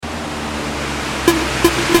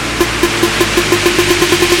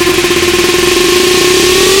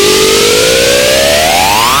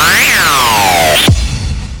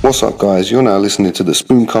What's up, guys? You're now listening to the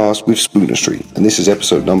Spooncast with Spooner Street, and this is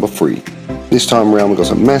episode number 3. This time around, we've got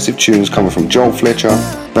some massive tunes coming from Joel Fletcher,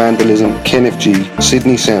 Vandalism, Kenneth G,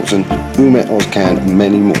 Sidney Sampson, Umet Ozcan, and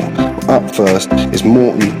many more. Up first is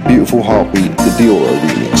Morton, Beautiful Heartbeat, the Dioro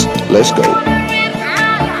remix. Let's go.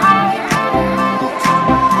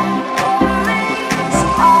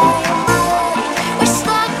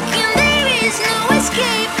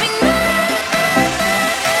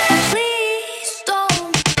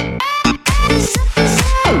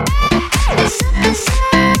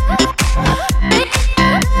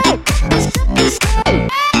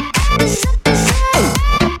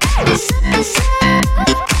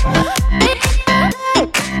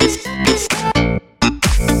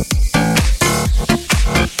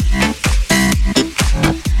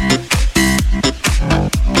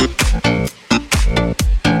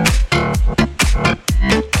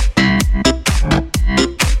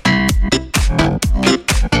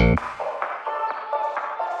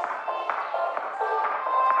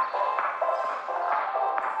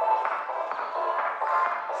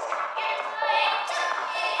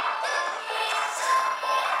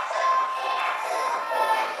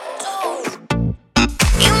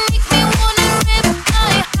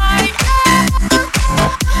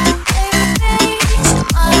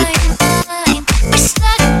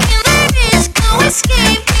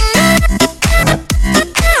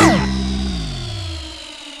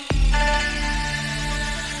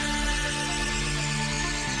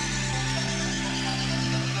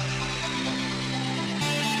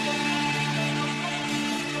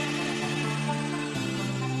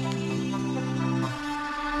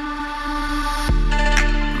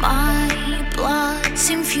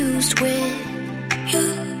 Infused with you.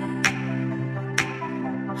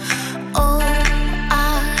 Oh,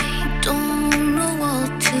 I don't know what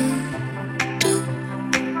to do.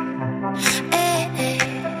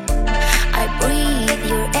 I breathe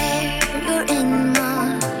your air, you're in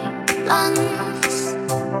my lungs.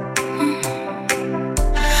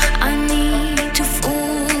 I need to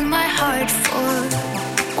fool my heart for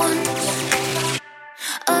once.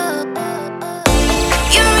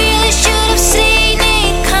 You really should have seen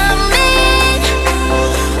it coming.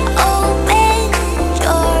 Open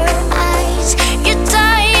your eyes. You're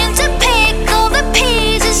dying to pick all the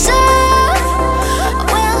pieces up.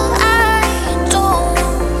 Well, I don't.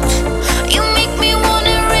 You make me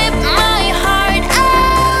wanna rip my heart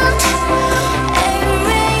out.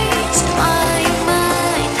 Erase my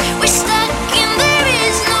mind. We're stuck and there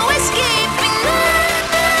is no escaping now.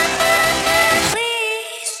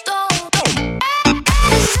 Please don't.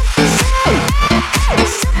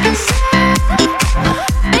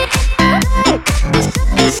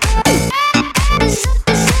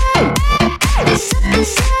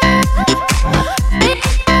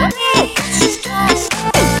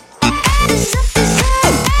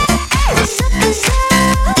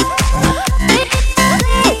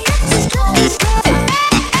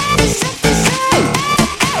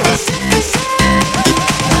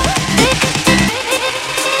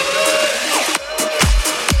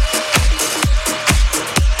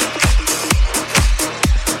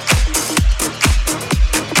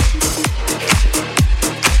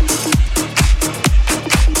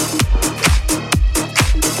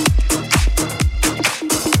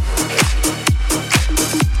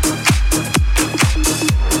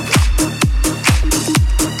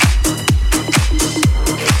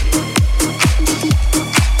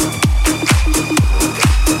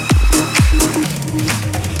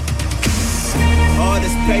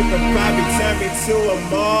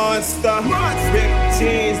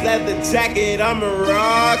 I'm a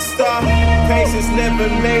rock star. Patience never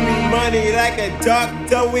made me money like a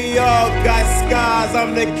doctor. We all got scars.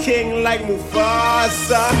 I'm the king like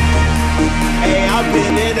Mufasa. Hey, I've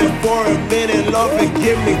been in it for a minute. Lord,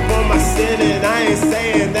 forgive me for my sin. And I ain't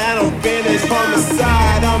saying that I'm finished. On the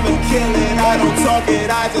side, I'ma kill it. I don't talk it,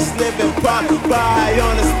 I just live and pop by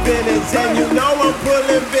on the spinach. And you know I'm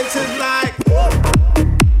pulling bitches like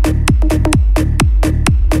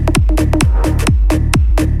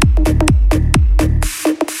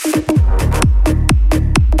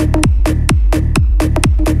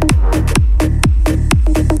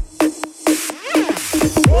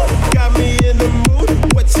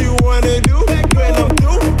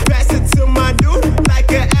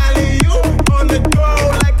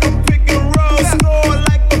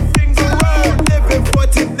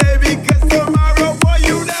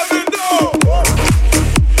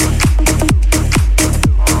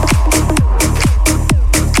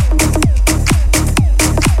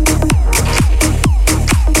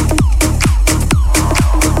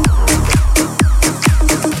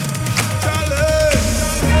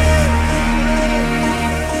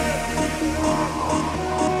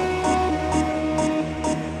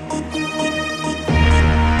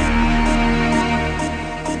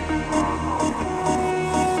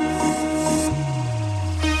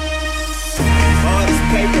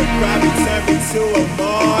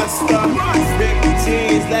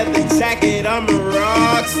stack it, I'm a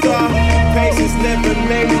rock star. Patience never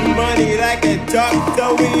made me money like a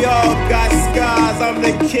doctor. We all got scars, I'm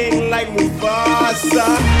the king like Mufasa.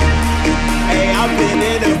 Hey, I've been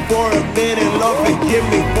in it for a minute, Lord forgive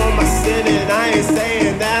me for my sinning. I ain't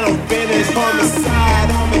saying that I'm finished. Homicide,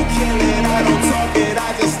 I'ma kill it, I don't talk it, I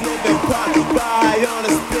just live and pop by on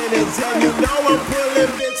the spinach. And you know I'm pulling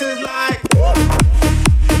bitches like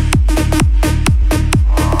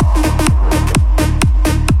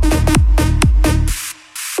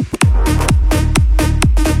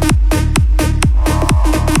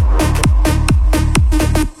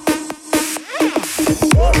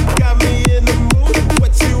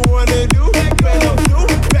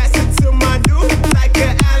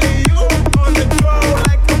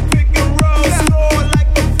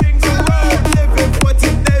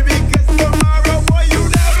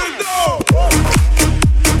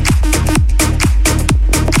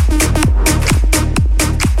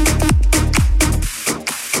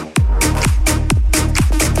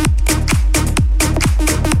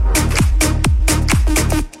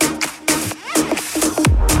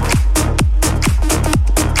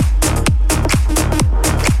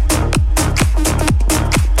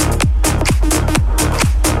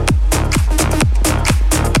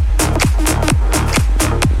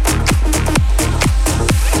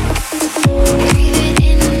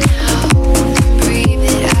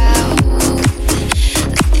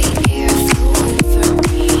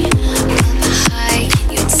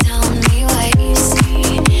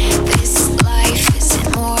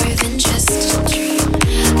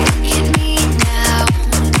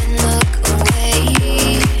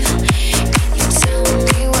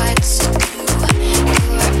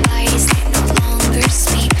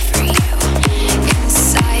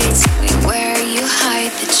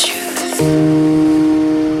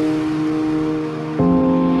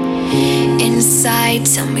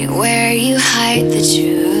tell me where you hide the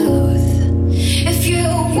truth. If you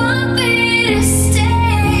want me to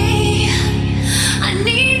stay, I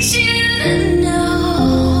need you to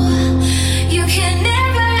know you can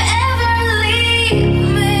never ever leave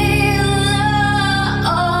me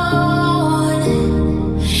alone.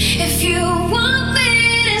 If you want me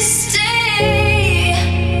to stay,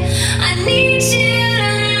 I need you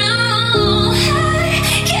to know I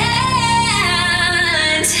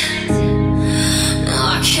can't. No,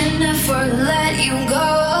 I can never let you go.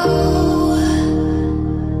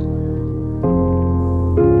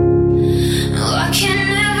 No, I can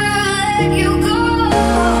never let you go.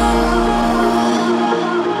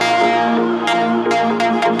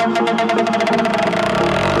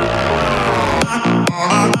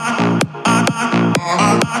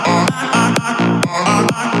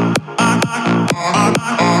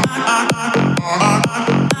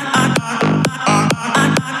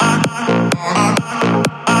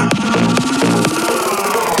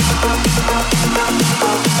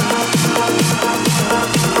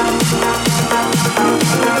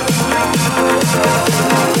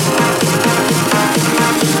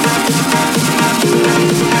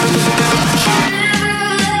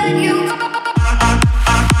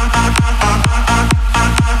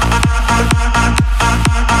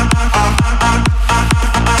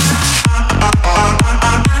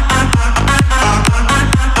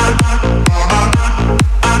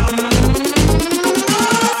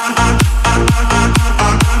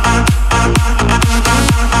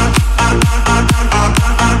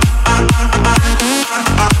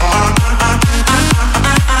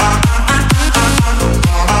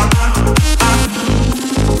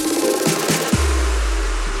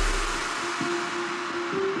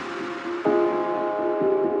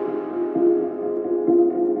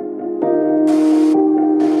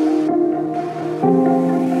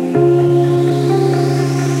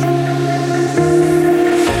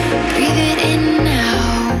 Breathe it in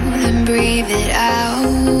now, then breathe it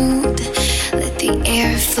out. Let the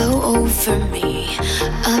air flow over me.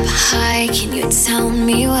 Up high, can you tell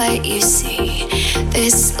me what you see?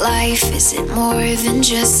 This life isn't more than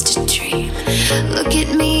just a dream. Look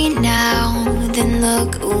at me now, then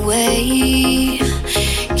look away.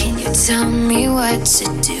 Can you tell me what to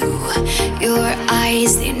do? Your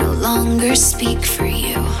eyes, they no longer speak for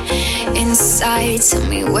you. Inside, tell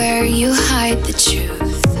me where you hide the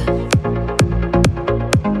truth.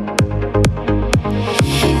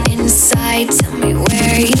 Inside, tell me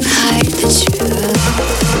where you hide the truth.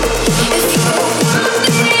 If you want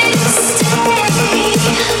me to stay,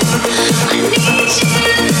 I need you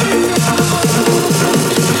to know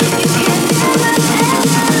you can never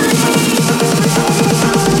ever leave.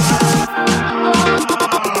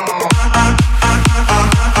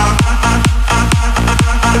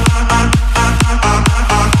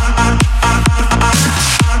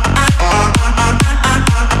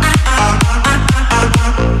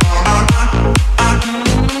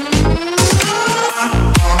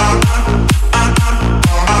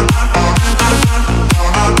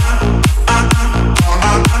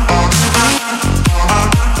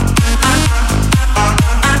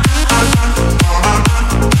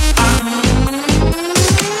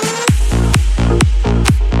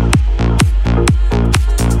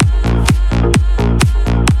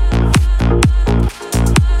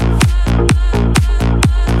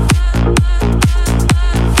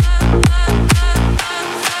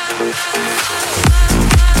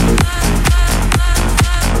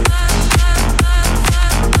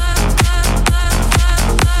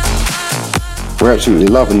 We're absolutely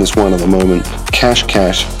loving this one at the moment. Cash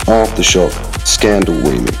Cash, Aftershock, Scandal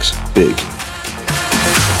remix. Big.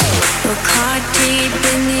 We're caught deep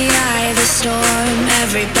in the eye of the storm.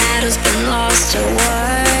 Every battle's been lost or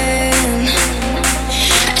won.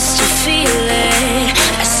 I still feel it,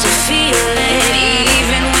 I still feel it.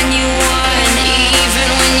 Even when you won, even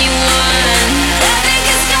when you won. Nothing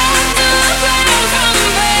can stop the ground from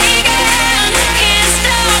breaking. Can't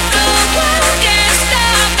stop the world, can't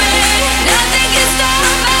stop it. Nothing can stop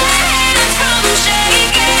my hands from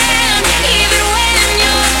shaking. Even when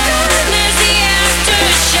you're gone, there's the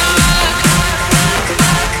aftershock.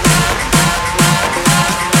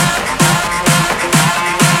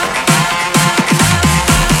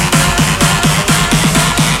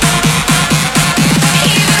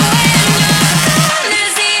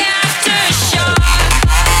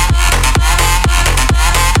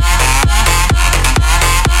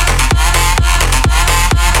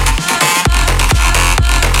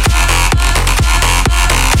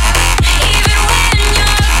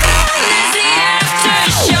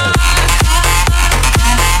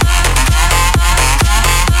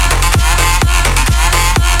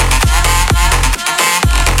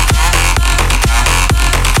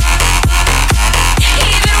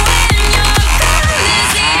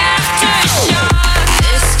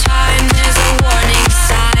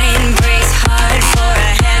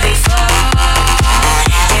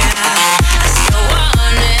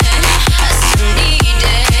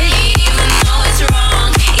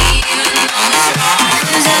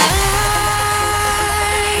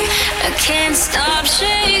 Can't stop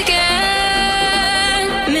shaking,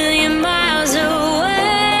 million miles away,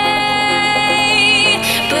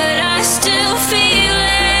 but I still feel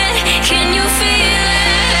it. Can you feel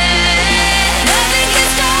it? Nothing can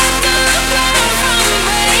stop the ground from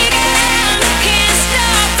breaking. Can't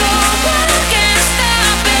stop the world, can't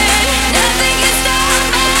stop it. Nothing can stop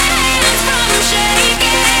my hands from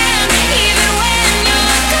shaking. Even when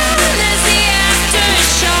you're gone, there's the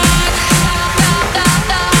aftershock.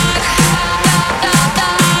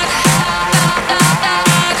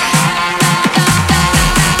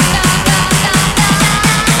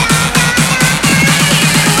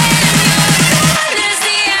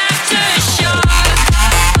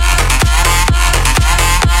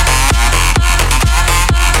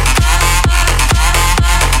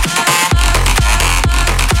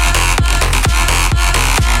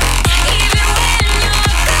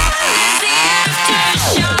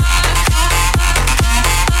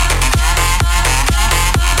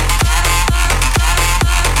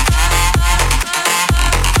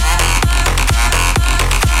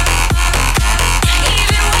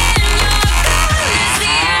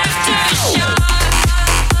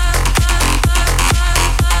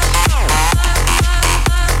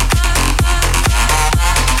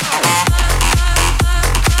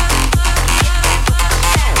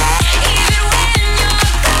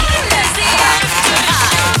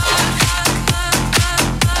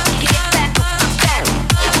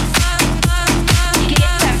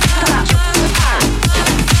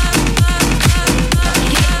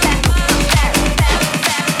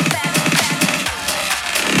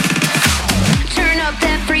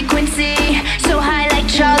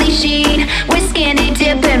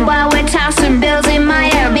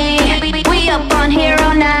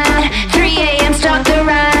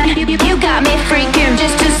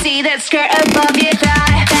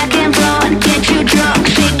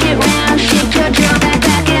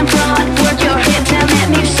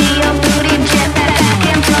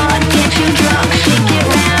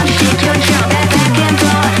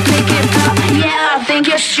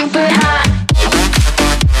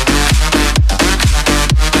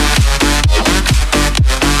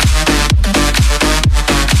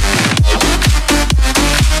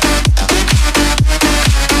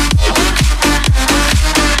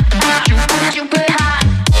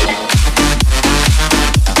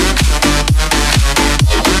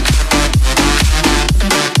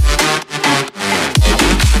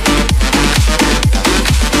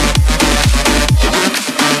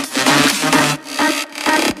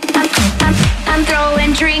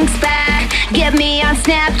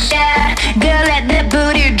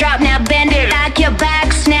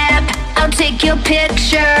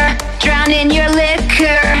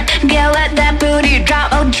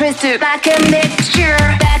 Twisted like a mixture.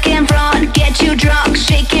 Back and front, get you drunk.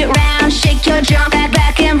 Shake it round, shake your jump.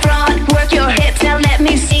 Back and front, work your hips. Now let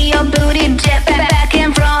me see your booty dip. Back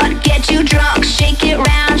and front, get you drunk. Shake it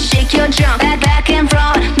round, shake your jump. Back and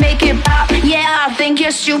front, make it pop. Yeah, I think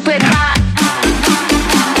you're stupid hot.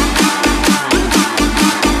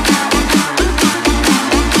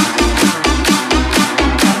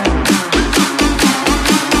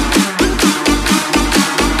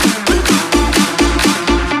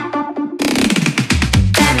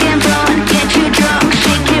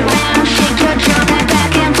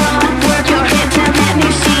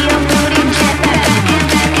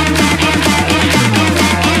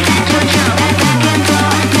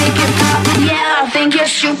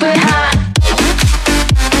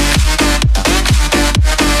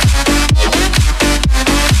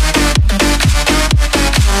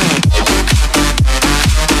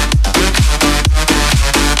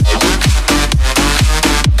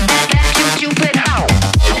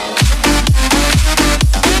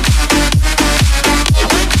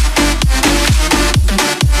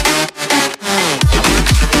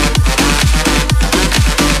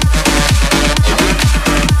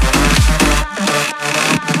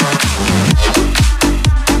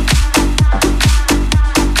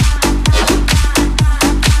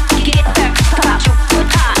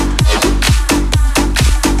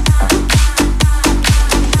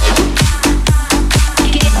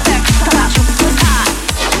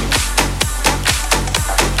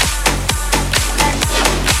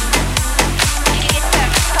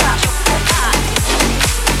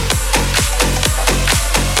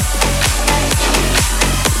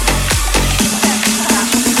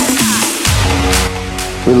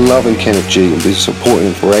 loving Kenneth G and been supporting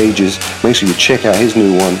him for ages. Make sure you check out his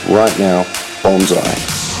new one right now,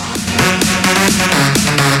 Bonsai.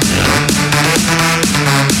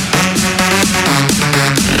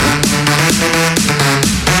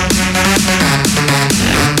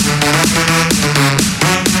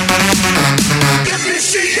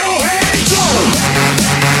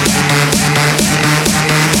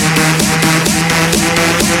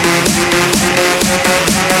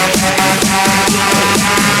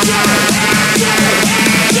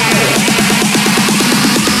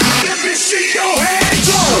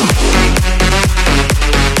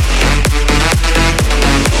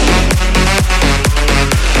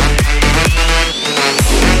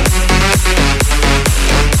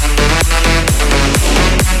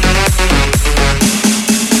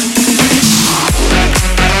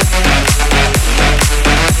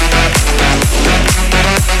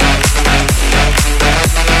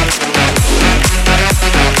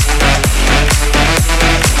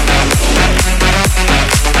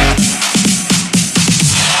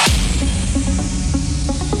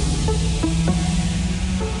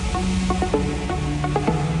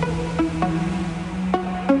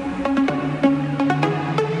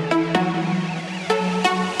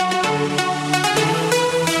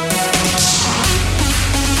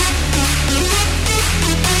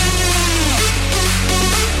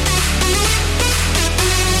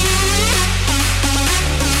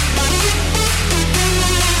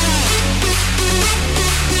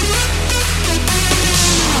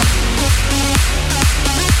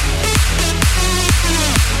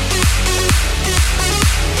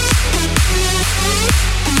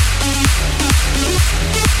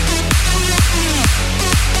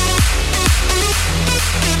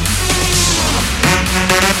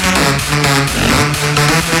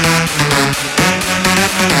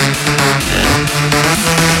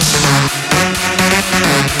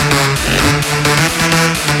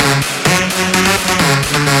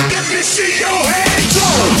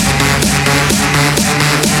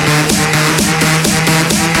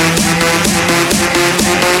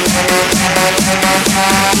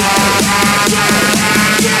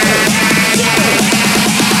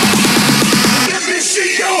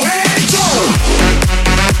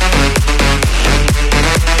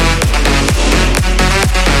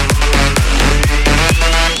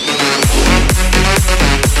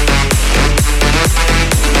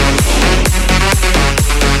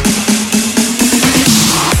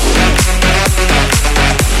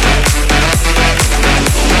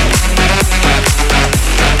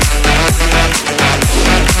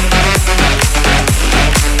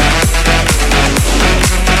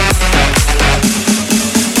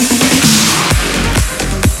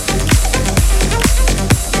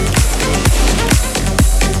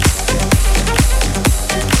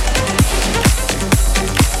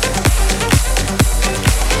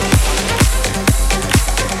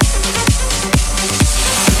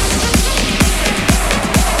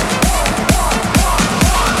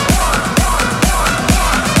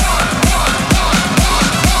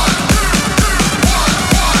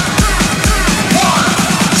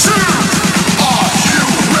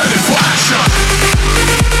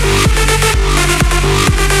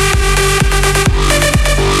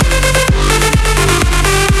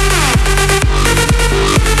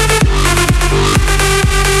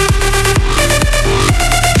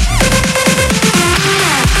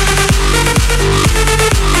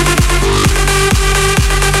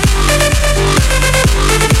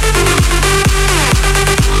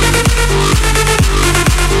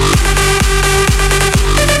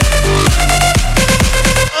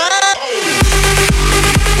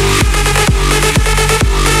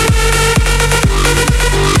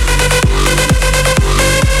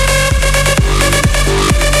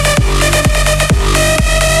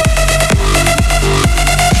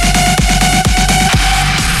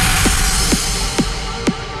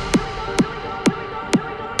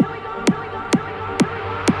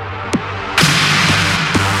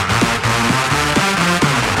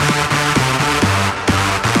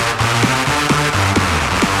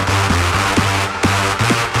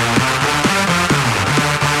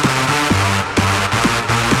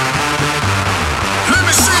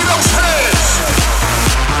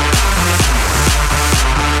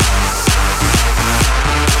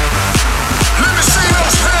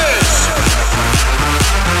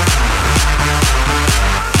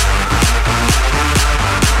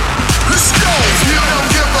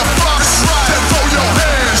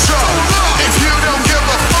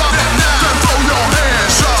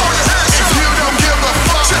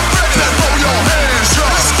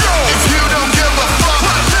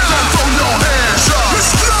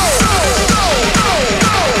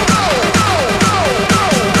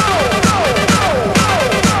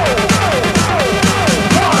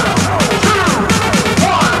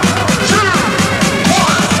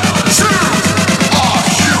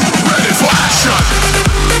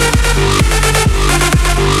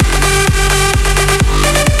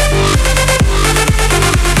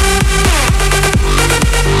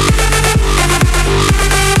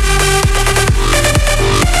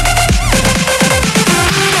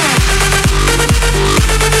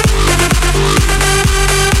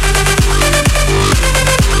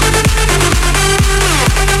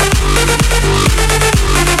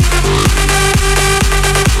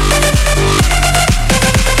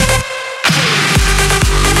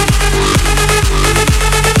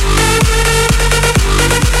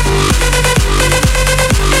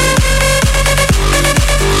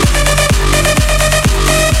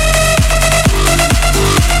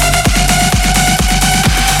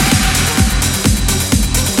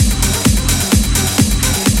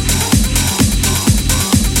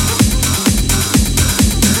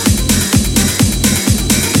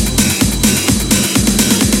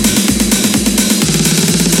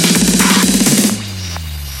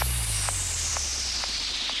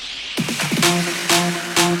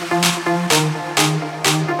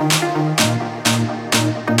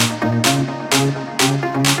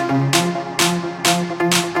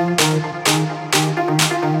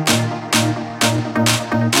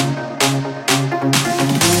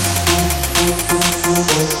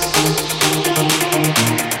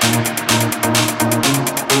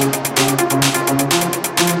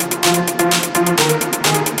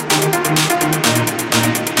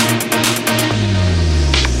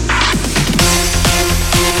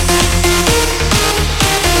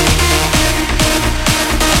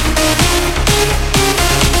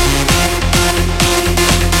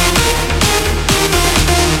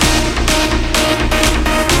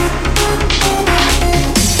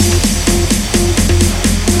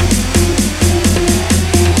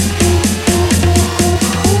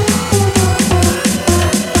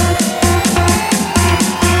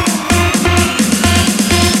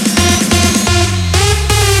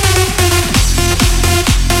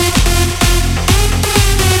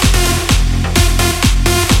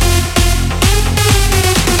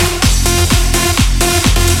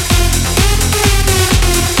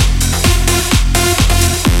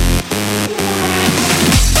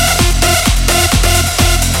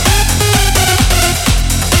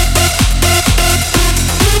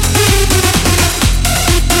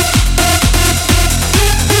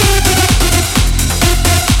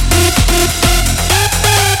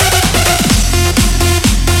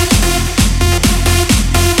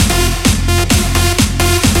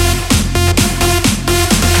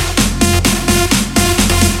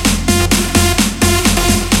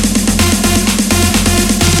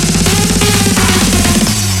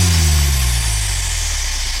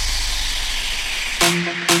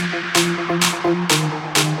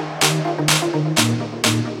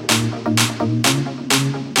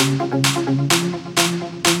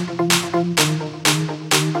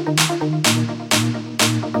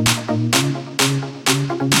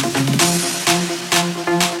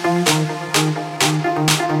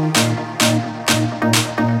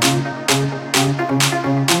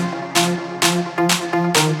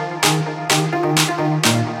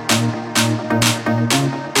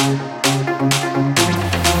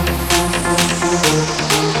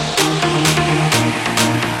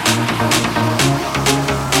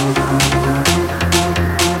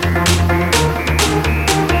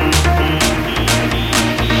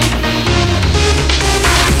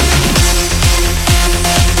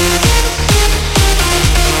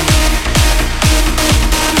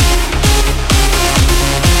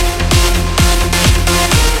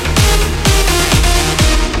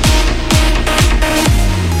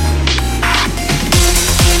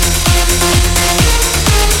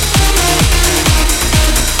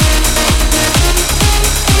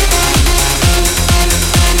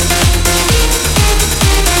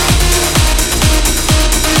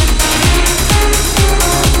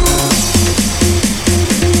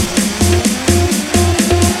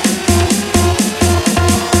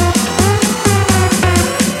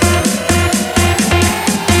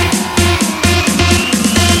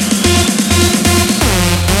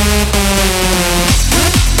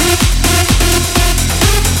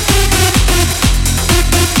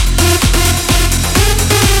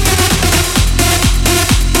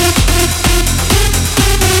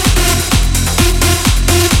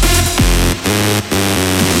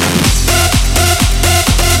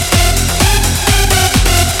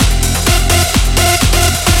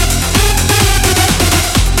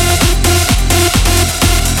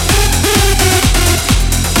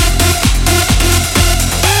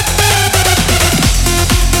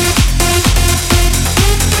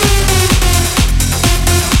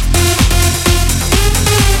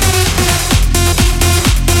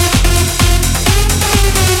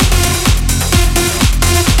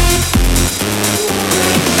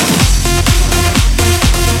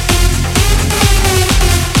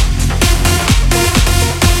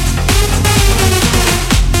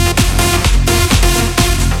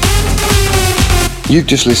 You've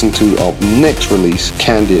just listened to our next release,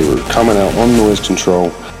 Candiru, coming out on Noise Control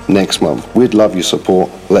next month. We'd love your support.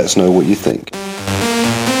 Let us know what you think.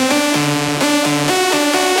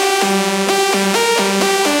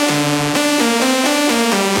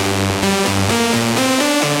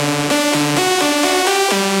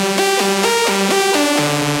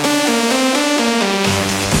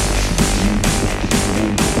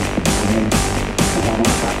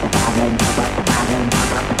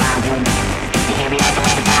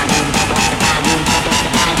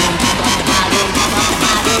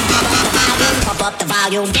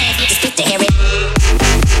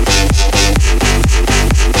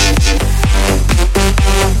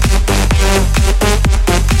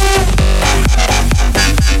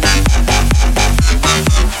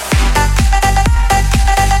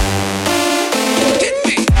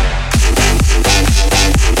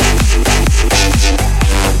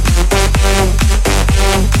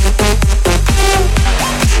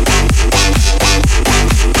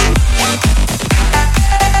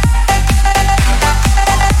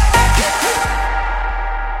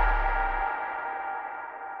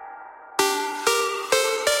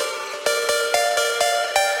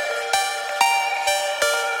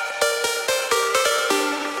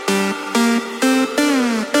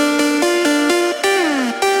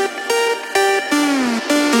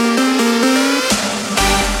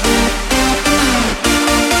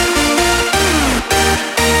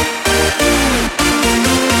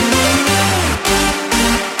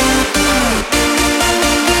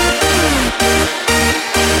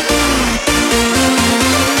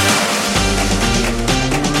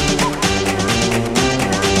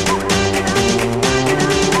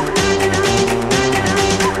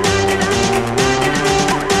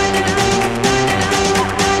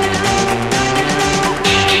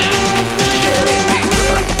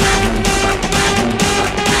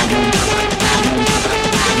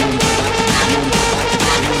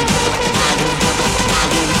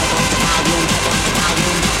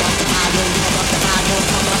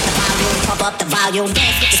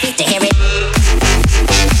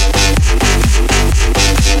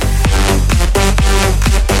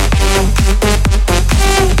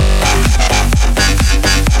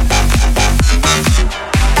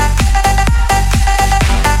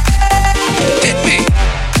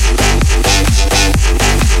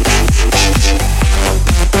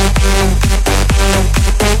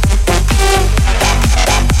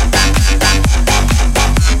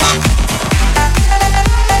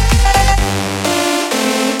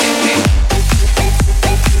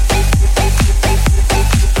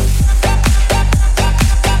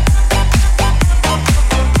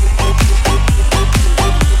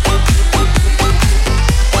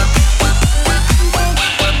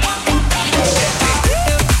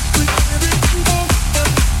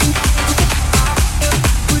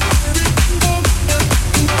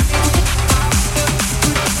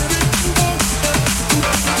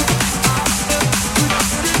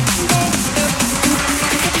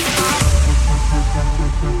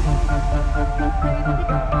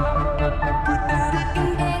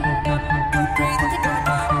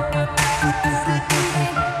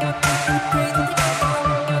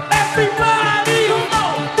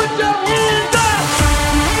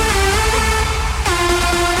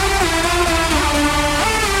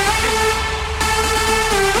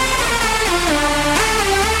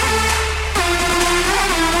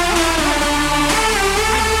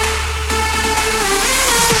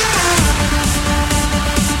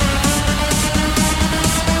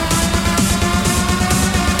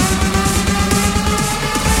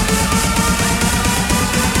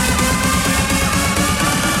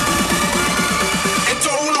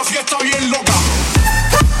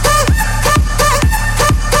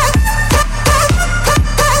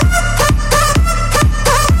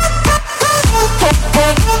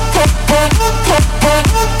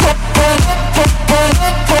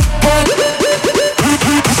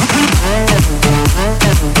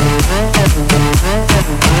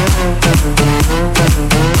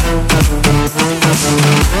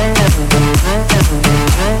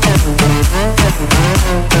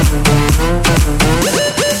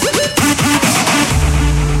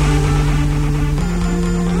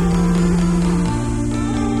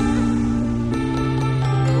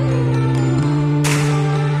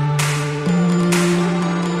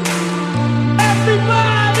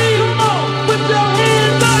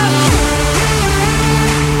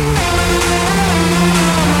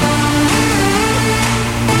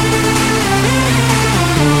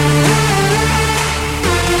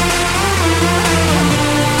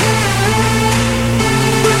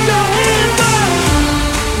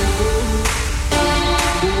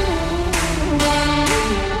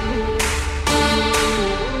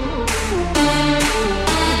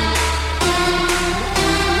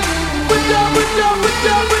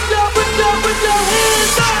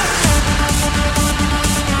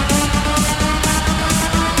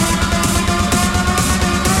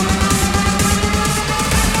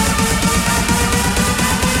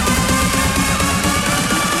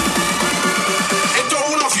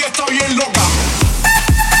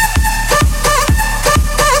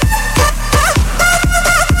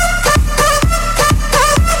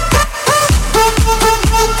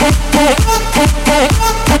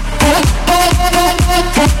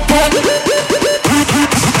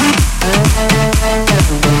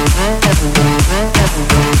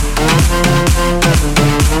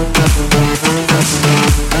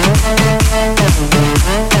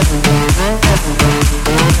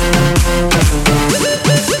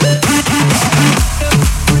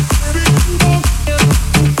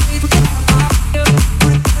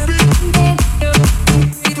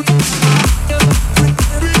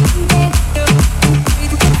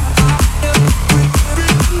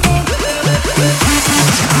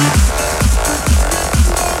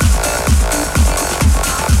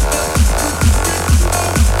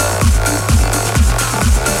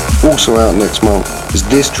 Also out next month is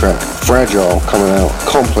this track, Fragile, coming out,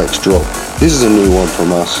 Complex Drop. This is a new one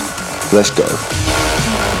from us. Let's go.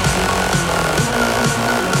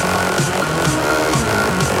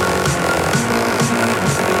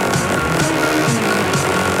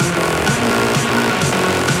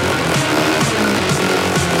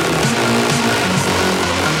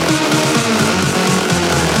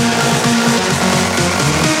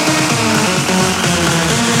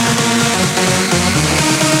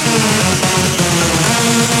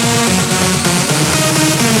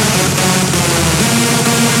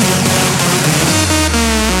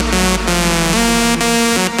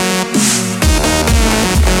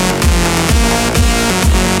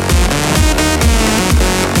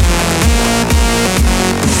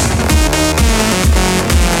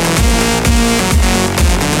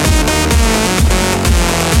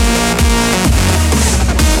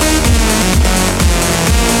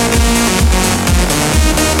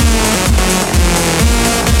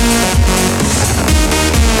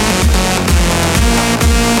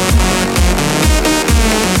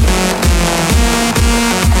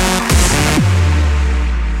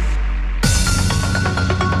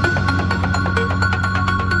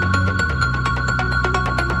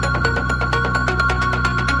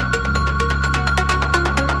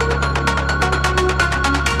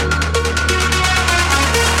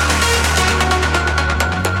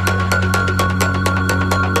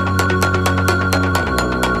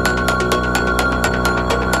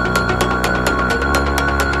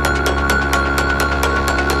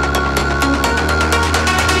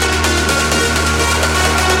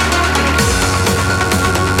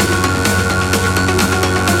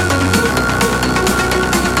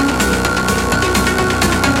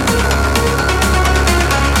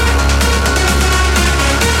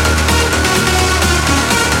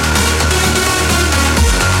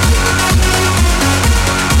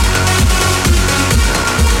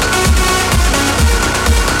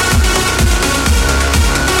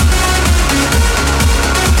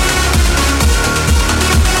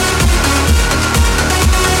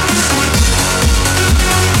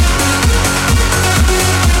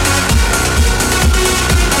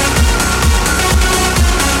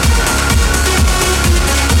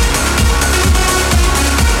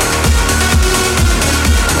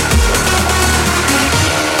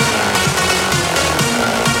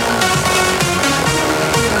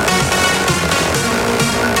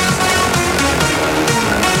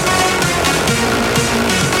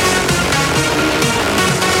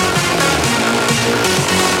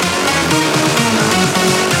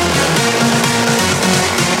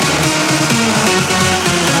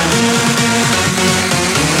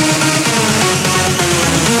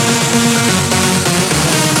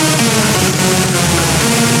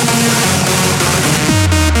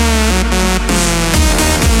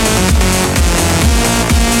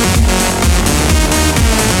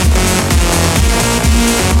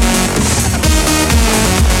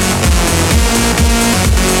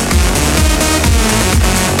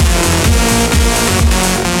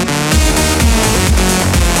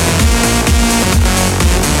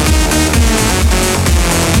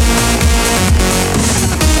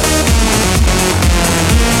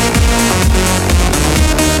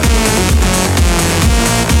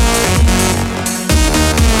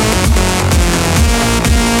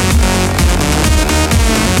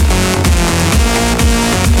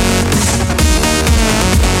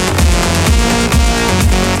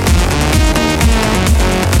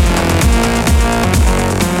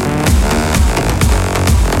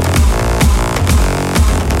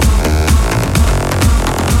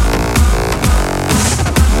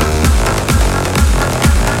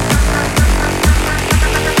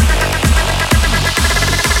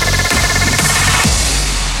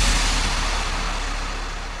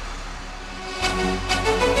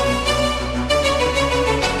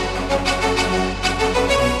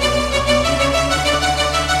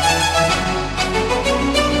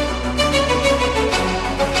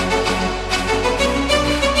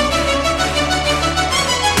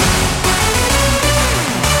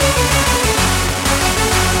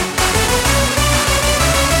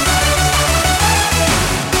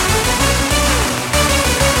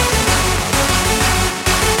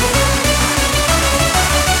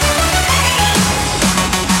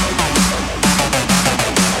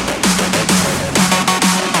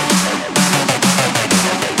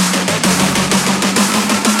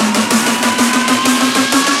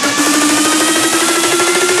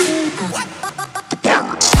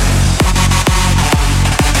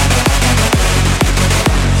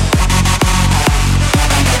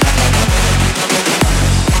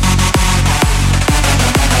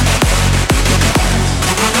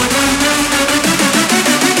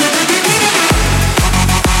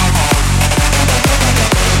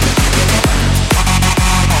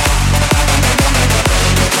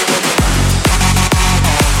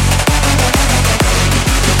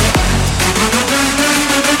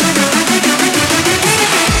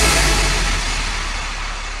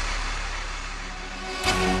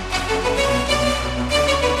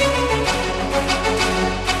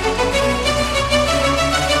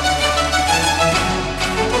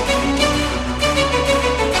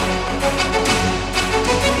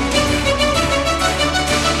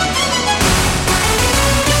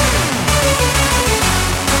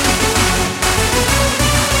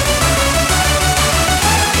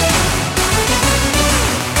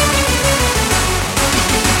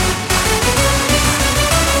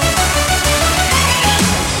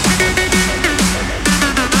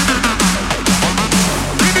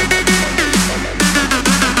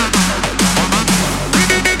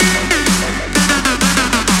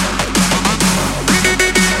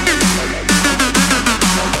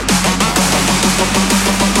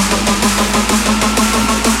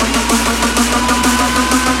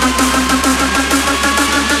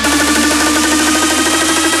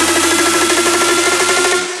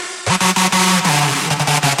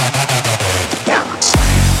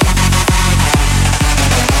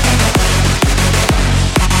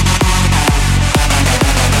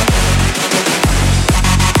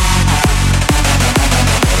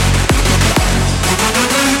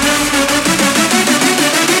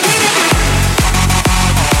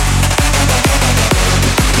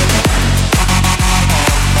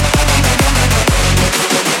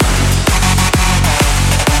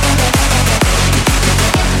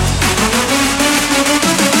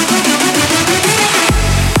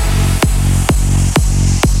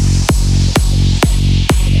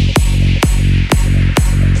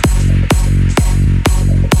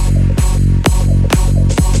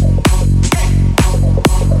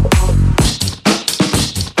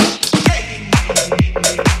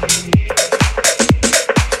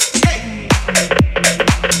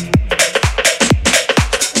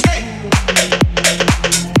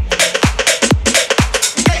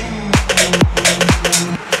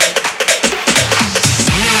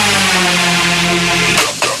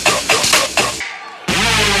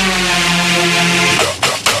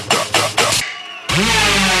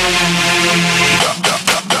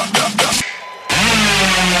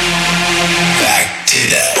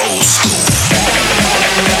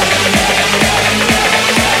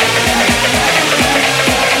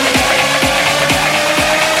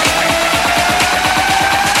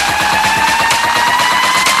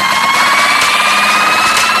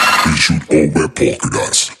 all wear polka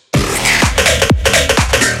dots.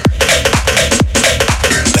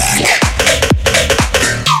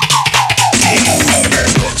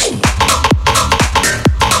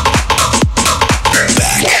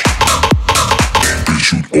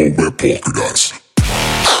 All wear polka dots.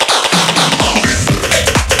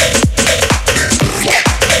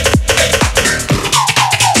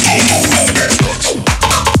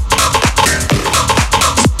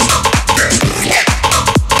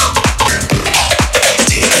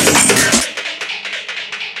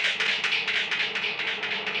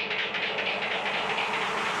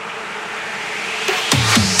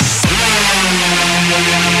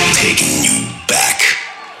 Taking you back.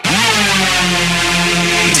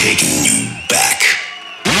 Taking you back.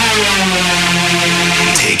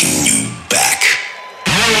 Taking you back.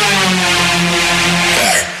 All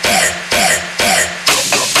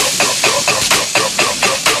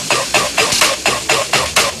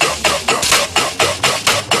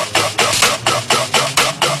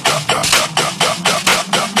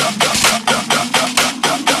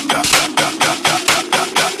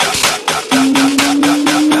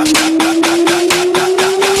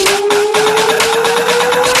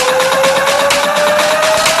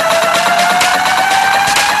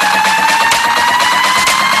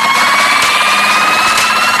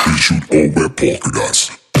wear polka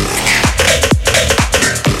dots.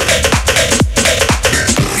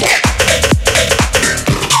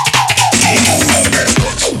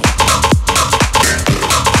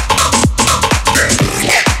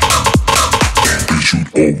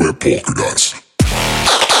 All wear polka dots.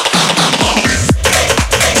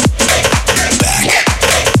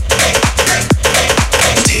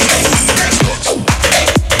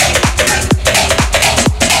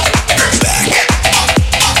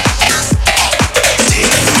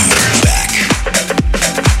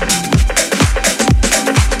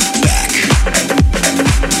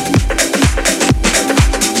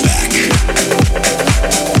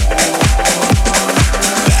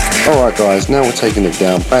 Alright guys, now we're taking it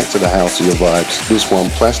down back to the house of your vibes. This one,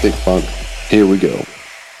 Plastic Funk. Here we go.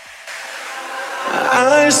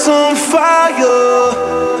 Ice on fire.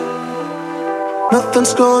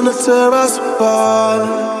 Nothing's gonna tear us apart.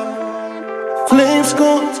 Flames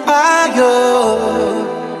go higher,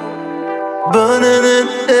 burning in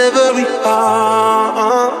every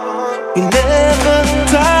heart. We never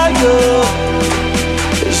tire.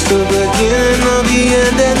 It's the beginning of the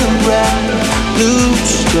end and the brand new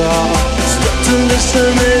start. Start to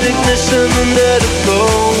listen and ignition and let it go.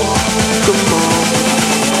 Come on.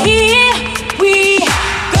 Here we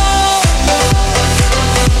go.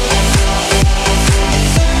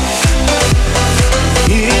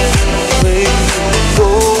 Here we go.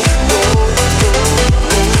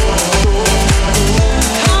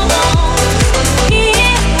 Come on.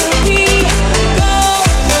 Here we go.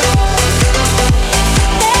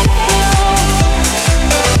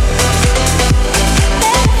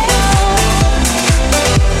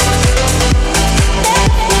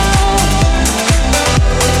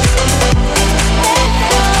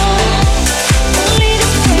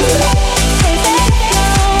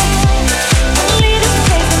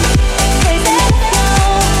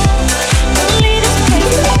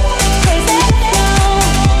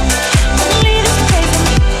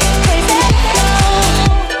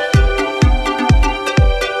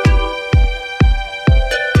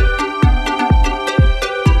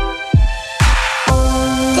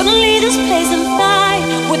 Gonna leave this place and fly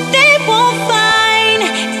where they won't find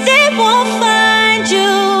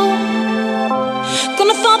you.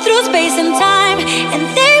 Gonna fall through space and time, and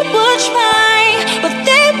they will try, but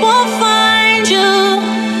they won't find you.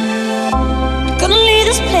 Gonna leave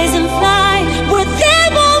this place and fly where they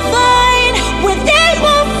won't find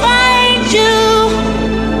you.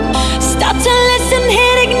 Stop to listen,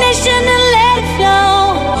 hit ignition and let it flow.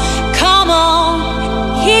 Come on,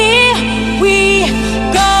 here we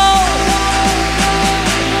go.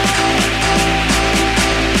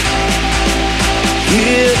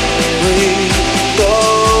 Here we go.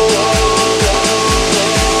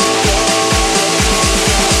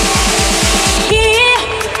 Here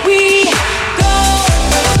we go.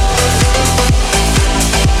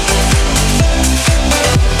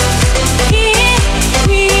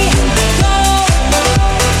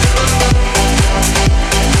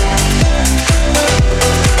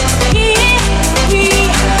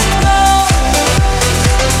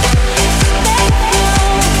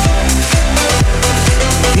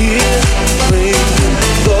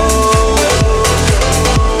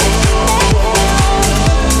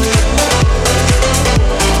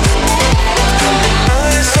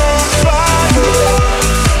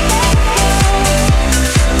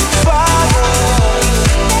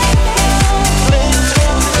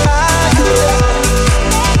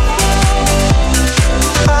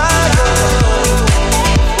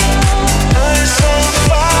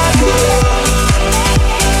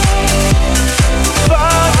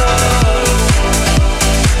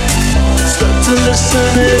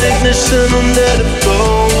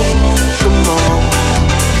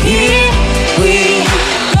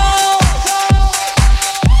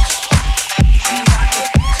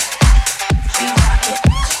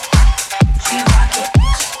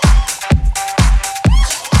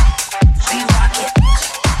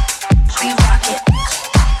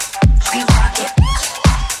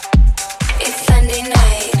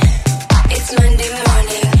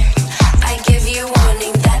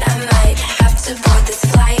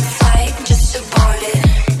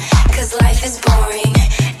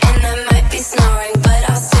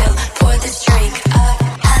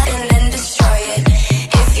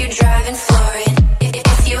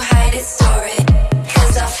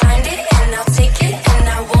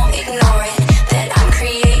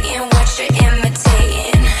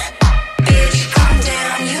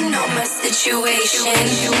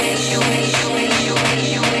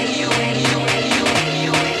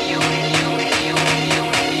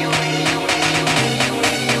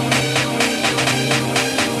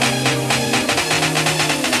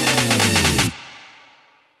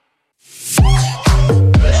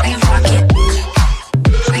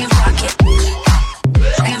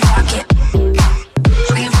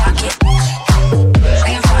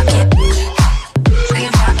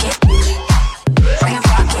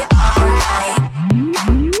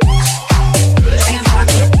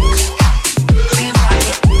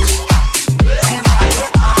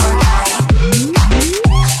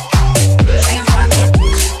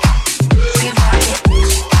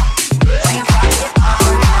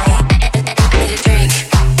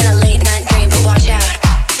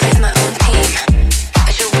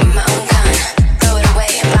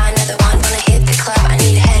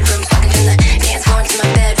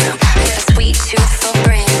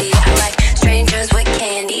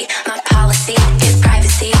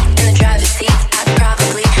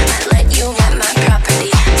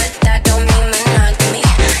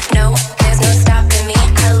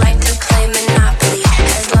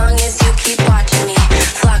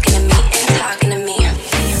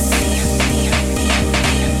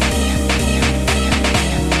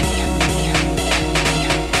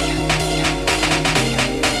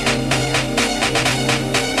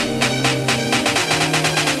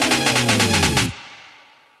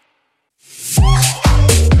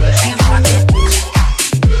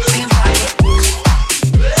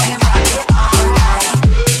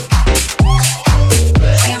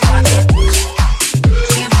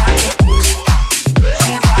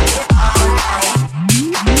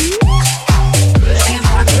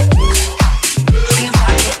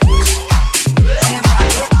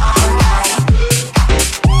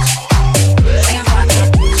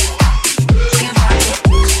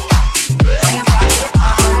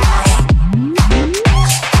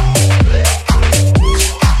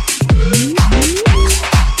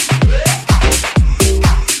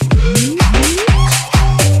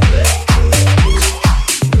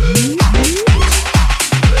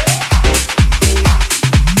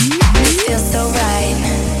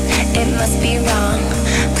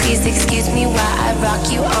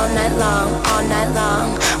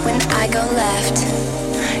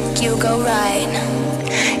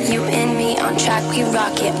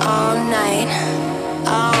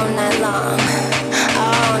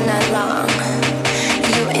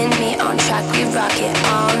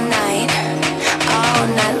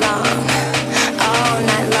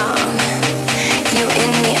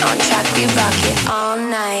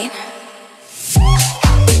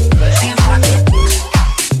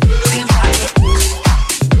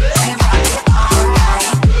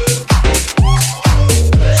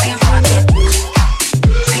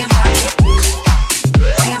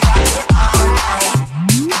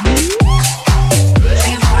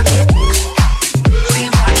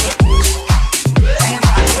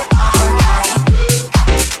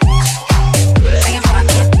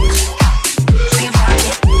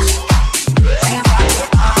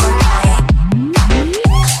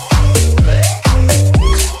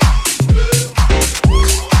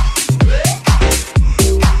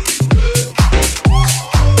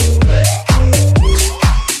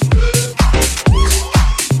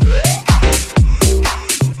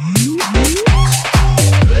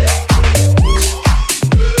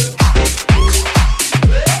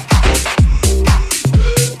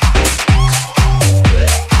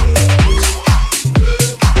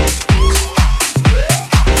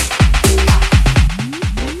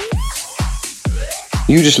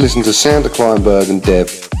 You just listened to Sander Kleinberg and Deb,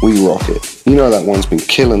 We Rock It. You know that one's been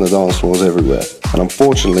killing the dance floors everywhere. And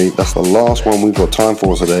unfortunately, that's the last one we've got time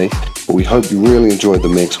for today, but we hope you really enjoyed the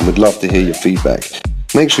mix and we'd love to hear your feedback.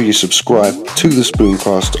 Make sure you subscribe to the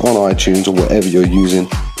Spooncast on iTunes or whatever you're using.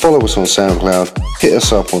 Follow us on SoundCloud, hit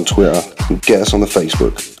us up on Twitter, and get us on the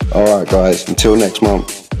Facebook. Alright guys, until next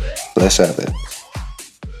month, let's have it.